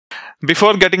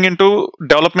Before getting into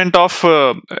development of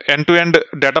end-to-end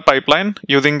data pipeline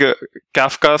using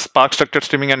Kafka, Spark Structured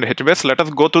Streaming and HBase, let us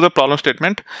go to the problem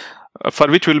statement for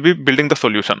which we'll be building the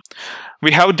solution.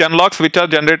 We have gen logs which are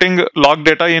generating log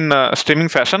data in streaming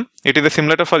fashion. It is a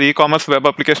simulator for e-commerce web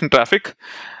application traffic,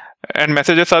 and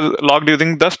messages are logged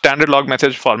using the standard log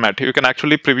message format. You can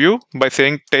actually preview by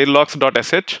saying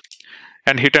taillogs.sh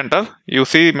and hit enter. You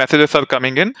see messages are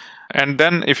coming in, and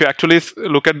then if you actually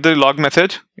look at the log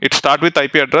message, it starts with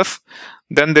IP address.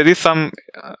 Then there is some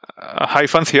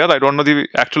hyphens here. I don't know the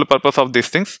actual purpose of these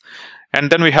things. And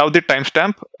then we have the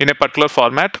timestamp in a particular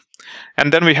format.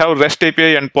 And then we have REST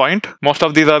API endpoint. Most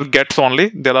of these are gets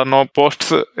only. There are no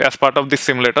posts as part of this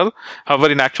simulator.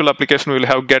 However, in actual application, we will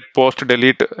have get, post,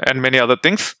 delete, and many other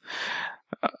things,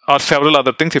 or several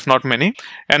other things, if not many.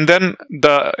 And then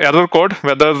the error code,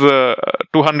 whether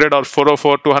 200 or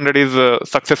 404, 200 is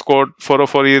success code,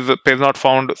 404 is page not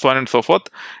found, so on and so forth,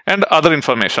 and other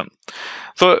information.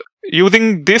 So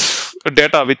using this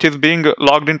data, which is being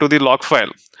logged into the log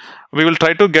file, we will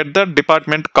try to get the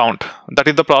department count. That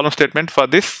is the problem statement for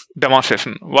this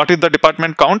demonstration. What is the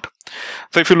department count?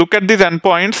 So if you look at these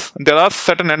endpoints, there are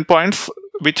certain endpoints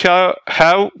which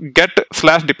have get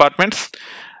 / departments,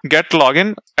 get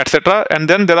login, etc. And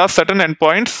then there are certain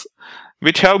endpoints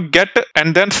which have get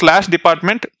and then /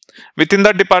 department. Within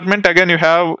that department, again, you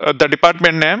have the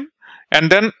department name and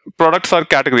then products or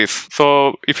categories.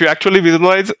 So if you actually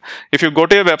visualize, if you go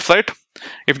to a website,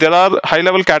 if there are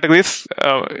high-level categories,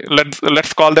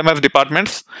 let's call them as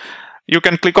departments, you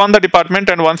can click on the department,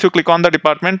 and once you click on the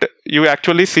department, you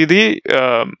actually see the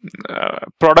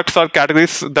products or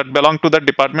categories that belong to that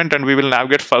department, and we will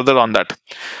navigate further on that.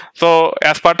 So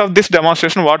as part of this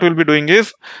demonstration, what we'll be doing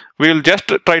is, we will just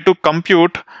try to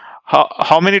compute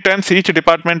how many times each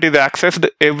department is accessed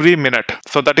every minute.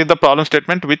 So that is the problem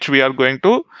statement which we are going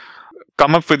to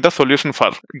come up with the solution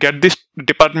for. Get this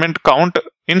department count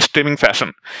in streaming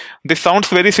fashion. This sounds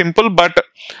very simple, but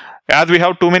as we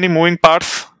have too many moving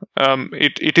parts,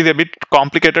 it is a bit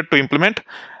complicated to implement.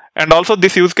 And also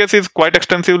this use case is quite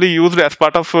extensively used as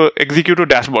part of executive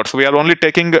dashboards. We are only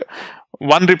taking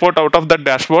one report out of that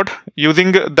dashboard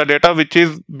using the data which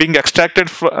is being extracted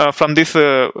from these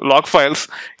log files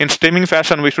in streaming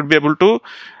fashion. We should be able to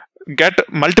get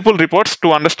multiple reports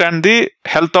to understand the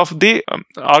health of the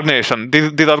organization.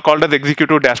 These are called as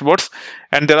executive dashboards,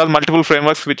 and there are multiple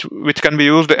frameworks which can be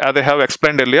used, as I have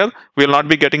explained earlier. We will not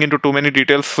be getting into too many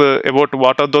details about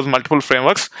what are those multiple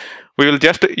frameworks. We will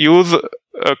just use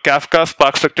Kafka,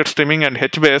 Spark Structured Streaming and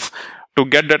HBase to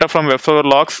get data from web server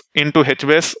logs into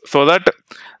HBase, so that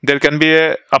there can be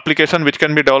a application which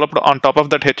can be developed on top of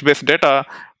that HBase data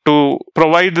to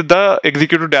provide the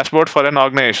executive dashboard for an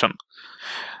organization.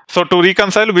 So to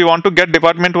reconcile, we want to get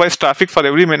department-wise traffic for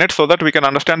every minute so that we can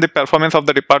understand the performance of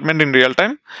the department in real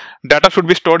time. Data should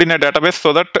be stored in a database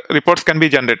so that reports can be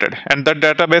generated. And that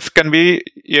database can be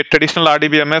a traditional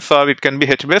RDBMS or it can be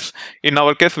HBase. In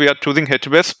our case, we are choosing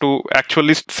HBase to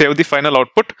actually save the final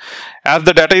output. As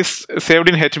the data is saved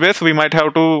in HBase, we might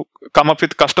have to come up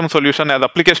with custom solution as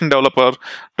application developer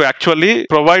to actually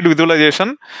provide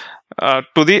visualization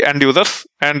to the end users,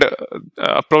 and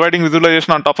providing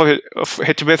visualization on top of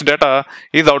HBase data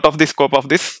is out of the scope of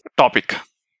this topic.